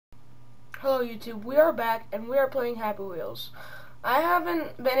Hello YouTube, we are back and we are playing Happy Wheels. I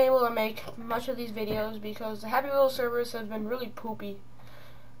haven't been able to make much of these videos because the Happy Wheels servers have been really poopy.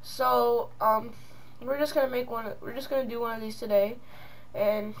 So, we're just gonna do one of these today.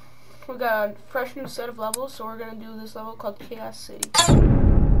 And we got a fresh new set of levels, so we're gonna do this level called Chaos City.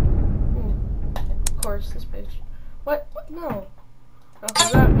 Ooh, of course, this bitch. What? No.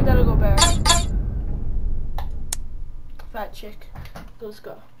 Okay, we gotta go back. Fat chick. Let's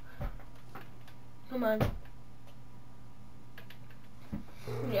go. Come on.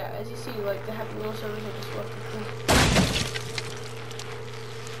 Yeah, as you see, like, the Happy Wheels servers are just left.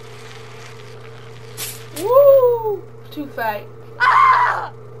 Woo! Too fat.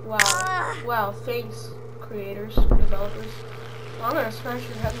 Ah! Wow. Wow, thanks, creators, developers. Well, I'm gonna smash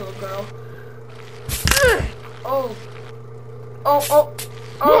your head, little girl. Oh.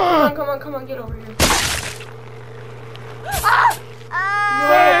 Oh, come on, get over here. No,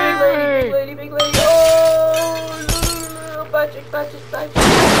 big lady. Oh, no, bad chick. Oh,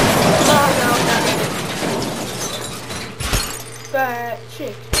 no, bad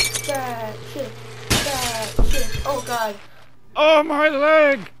chick. Oh, God. Oh, my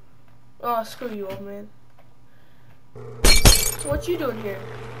leg! Oh, screw you, old man. What you doing here?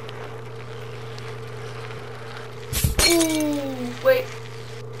 Ooh, wait.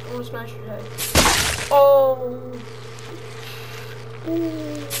 I'm gonna smash your head. Oh.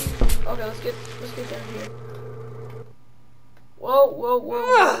 Ooh. Okay, let's get down here.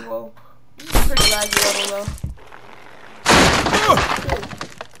 Whoa. This is a pretty laggy level though.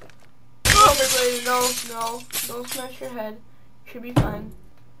 Oh, big lady, no. Don't smash your head. Should be fine.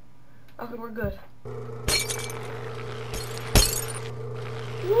 Okay, we're good.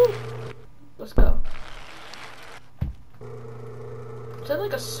 Woo. Let's go. Is that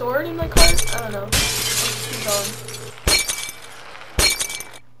like a sword in my cart? I don't know. Let's keep going.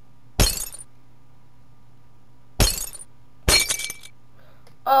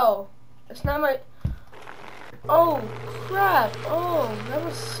 Oh, it's not my... Oh, crap. Oh, that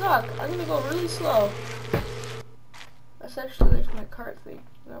would suck. I'm gonna go really slow. That's actually like my cart thing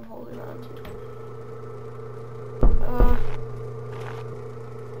that I'm holding on to.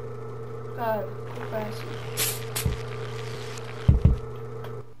 God, go faster.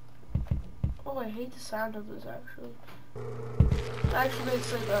 Oh, I hate the sound of this, actually. Actually,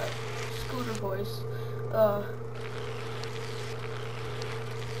 it's like a scooter voice.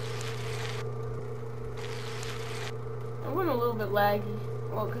 I'm going a little bit laggy.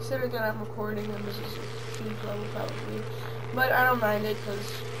 Well, considering that I'm recording and this is a huge level probably. But I don't mind it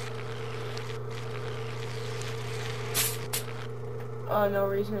because... no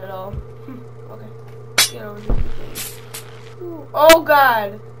reason at all. Okay. Get over here, please. Oh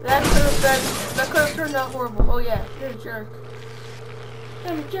God! That could have turned out horrible. Oh yeah, you're a jerk.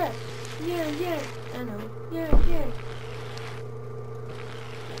 I'm a jerk. Yeah. I know. Yeah.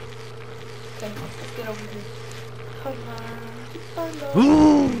 Okay, let's get over here. Come on.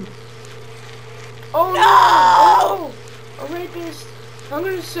 Oh no! Oh, a rapist! I'm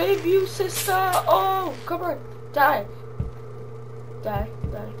gonna save you, sister! Oh, come on, die!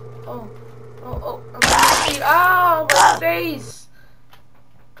 Oh, I'm gonna see. Oh, my face!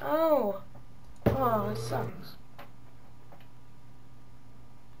 Oh, it sucks.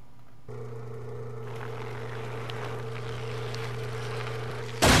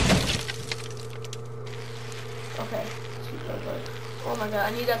 Okay. Oh my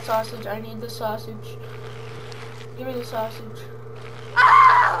God, I need that sausage. I need the sausage. Give me the sausage.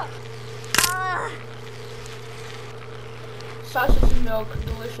 Sausage and milk,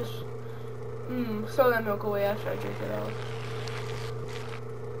 delicious. Throw that milk away after I drink it out.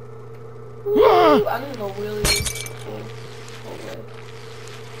 Ooh, I'm gonna go really full way.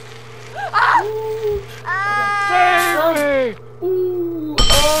 Ooh, okay. Save me! Ooh,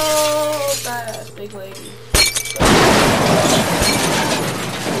 oh, badass, big lady.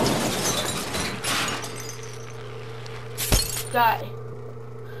 Die.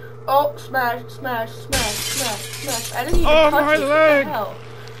 Oh, smash. I didn't even touch my it. leg. What the hell?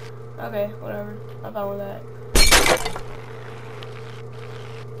 Okay, whatever. I'm fine with that.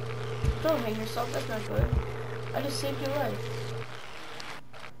 Don't hang yourself. That's not good. I just saved your life.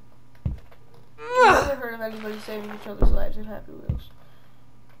 I've never heard of anybody saving each other's lives in Happy Wheels.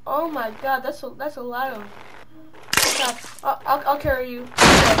 Oh my God, that's a lot of. I'll carry you.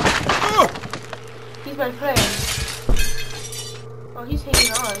 Okay. He's my friend. Oh, he's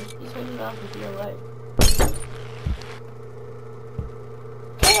hanging on. He's hanging on for dear life.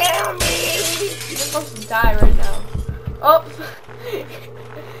 Kill me! He's supposed to die right now. Oh!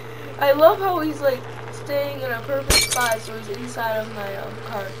 I love how he's like staying in a perfect spot so he's inside of my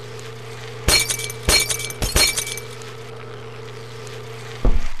cart.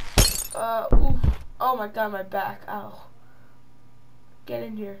 Oof. Oh my god, my back. Ow. Get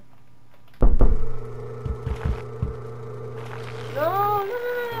in here. No,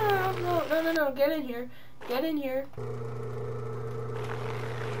 no, get in here. Get in here.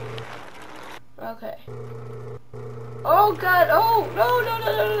 Okay. Oh god, oh, no,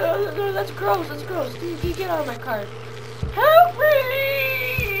 that's gross, Dude, get out of my car. Help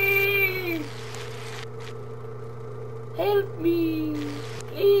me! Help me,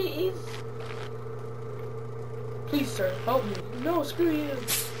 please. Please, sir, help me. No, screw you.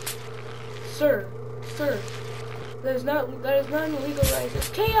 Sir, that is not an illegal right. It's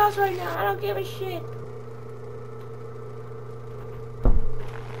chaos right now, I don't give a shit.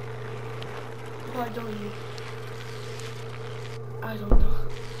 Why don't you? I don't know.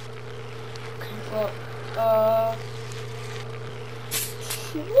 Okay, well,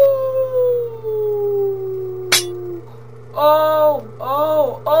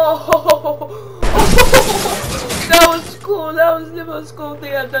 that was cool. That was the most cool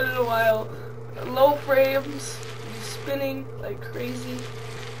thing I've done in a while. Low frames, spinning like crazy.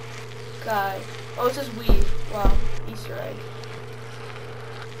 Guy. Oh, it says weed. Wow, Easter egg.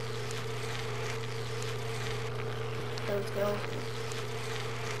 Okay, let's go.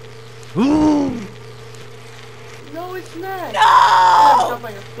 No, it's not. No! I'm gonna jump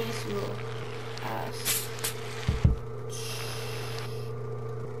on your face, you little ass.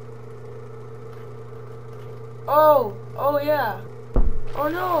 Oh yeah. Oh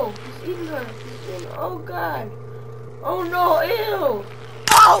no, he's eating her. Oh god. Oh no, ew.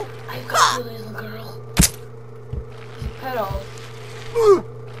 Oh! I got you, little girl. He's a pedo.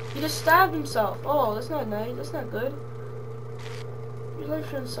 He just stabbed himself. Oh, that's not nice. That's not good. Your life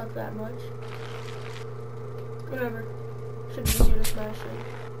shouldn't suck that much. Whatever. Should be easier to smash it.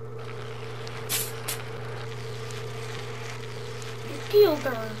 You killed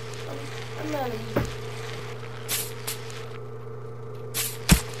her. I'm mad at you.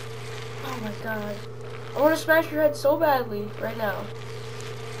 Oh my god. I want to smash your head so badly right now.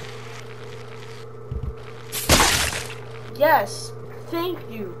 Yes. Thank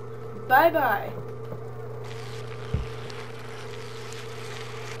you. Bye-bye.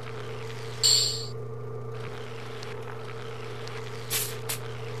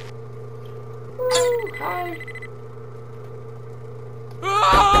 Hi.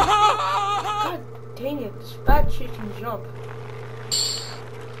 God dang it, this fat chick can jump.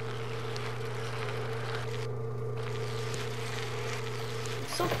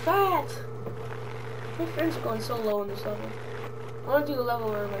 It's so fat. My frames are going so low in this level. I want to do the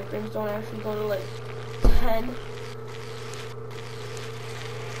level where my frames don't actually go to like 10.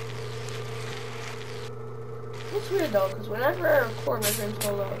 It's weird though, because whenever I record, my frames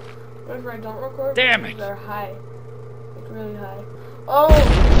go low. Whenever I don't record, Damn my it. frames are high. Like really high. Oh!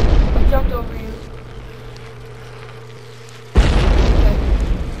 I jumped over you. Okay.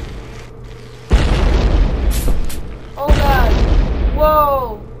 Oh god!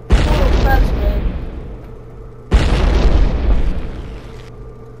 Whoa! Whoa, that's man.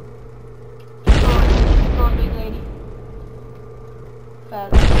 Keep going, big lady.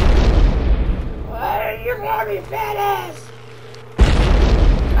 Fat ass. Why are you calling me fat ass?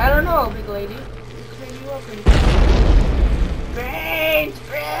 I don't know, big lady. Maybe you are pretty fat. Brains!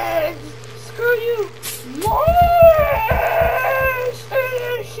 Screw you! More!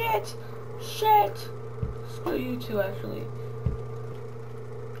 Shit! Screw you too, actually.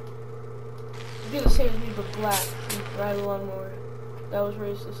 You'd be the same as me, but black. You ride a lawnmower. That was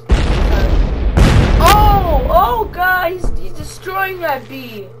racist. Sorry. Oh god, he's destroying that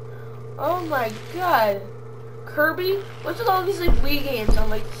bee. Oh my god. Kirby? What's with all these like Wii games on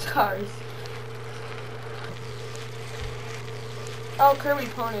like cars? Oh, Kirby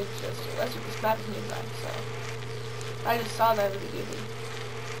Pony Adventure. That's what this map is named by, so I just saw that video game.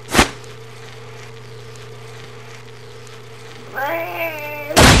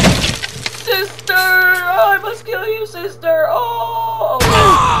 Sister! Oh, I must kill you, sister! Oh!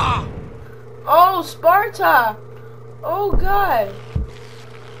 Oh, Sparta! Oh god!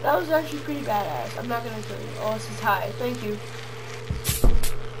 That was actually pretty badass. I'm not gonna kill you. Oh, this is high. Thank you.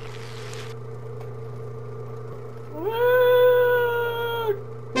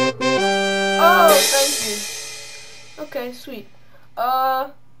 Oh, thank you. Okay, sweet.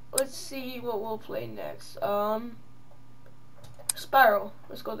 Let's see what we'll play next. Spiral.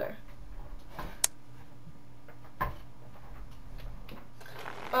 Let's go there.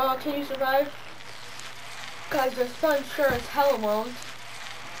 Can you survive? Guys, the sun sure as hell won't.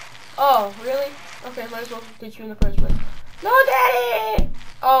 Oh, really? Okay, might as well get you in the first place. No, Daddy!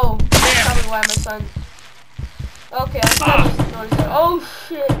 Oh, that's probably why my son. Okay, I just noticed that. Oh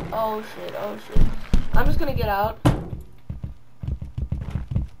shit! Oh shit! Oh shit! I'm just gonna get out.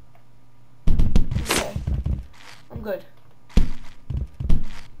 Okay, I'm good.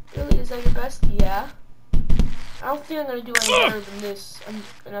 Really, is that your best? Yeah. I don't think I'm gonna do any better than this.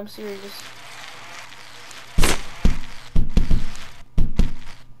 I'm serious.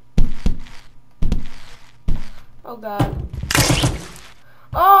 Oh god.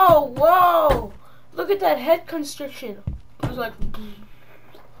 Oh, whoa! Look at that head constriction. It was like.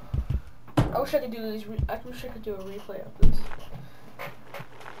 I wish I could do this. I wish I could do a replay of this.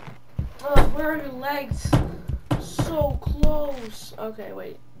 Oh, where are your legs? So close. Okay,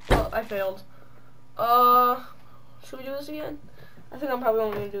 wait. Oh, I failed. Should we do this again? I think I'm probably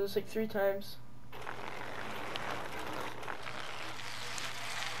only gonna do this like 3 times.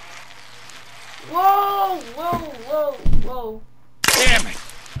 Whoa! Whoa! Whoa! Whoa! Damn it!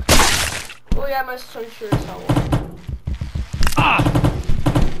 Oh yeah, my son sure as hell won't. Ah!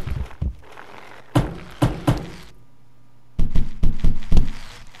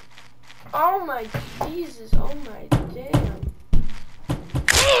 Oh my Jesus! Oh my damn!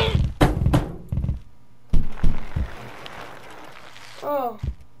 Oh.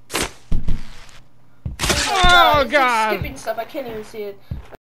 Oh It's God! like skipping stuff. I can't even see it.